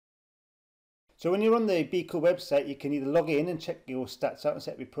So when you're on the Bkool website, you can either log in and check your stats out and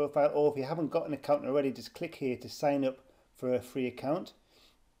set up your profile, or if you haven't got an account already, just click here to sign up for a free account.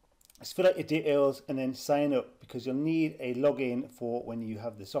 Just fill out your details and then sign up, because you'll need a login for when you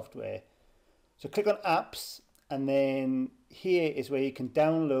have the software. So click on apps, and then here is where you can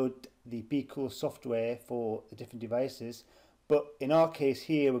download the Bkool software for the different devices. But in our case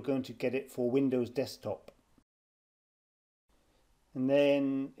here, we're going to get it for Windows desktop. And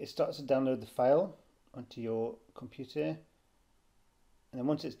then it starts to download the file onto your computer. And then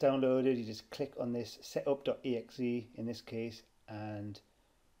once it's downloaded, you just click on this setup.exe in this case, and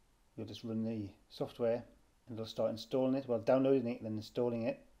you'll just run the software and it'll start installing it, well, downloading it and then installing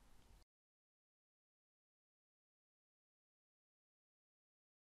it.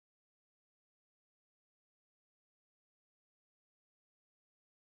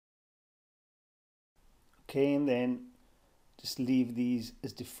 Okay, and then just leave these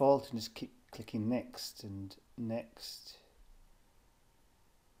as default and just keep clicking next and next.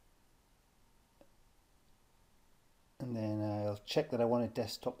 And then I'll check that I want a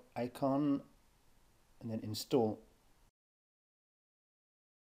desktop icon and then install.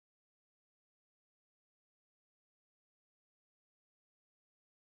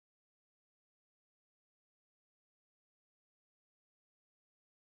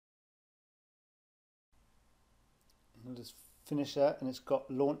 I'll just finish that, and it's got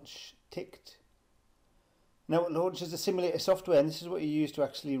launch ticked. Now it launches the simulator software, and this is what you use to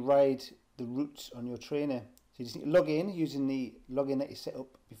actually ride the routes on your trainer. So you just need to log in using the login that you set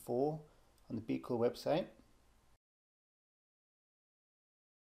up before on the Bkool website.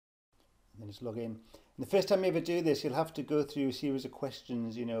 And then just log in. And the first time you ever do this, you'll have to go through a series of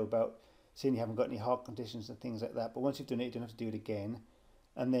questions, you know, about saying you haven't got any heart conditions and things like that. But once you've done it, you don't have to do it again.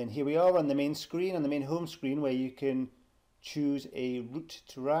 And then here we are on the main screen, on the main home screen, where you can choose a route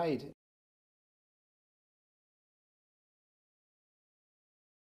to ride.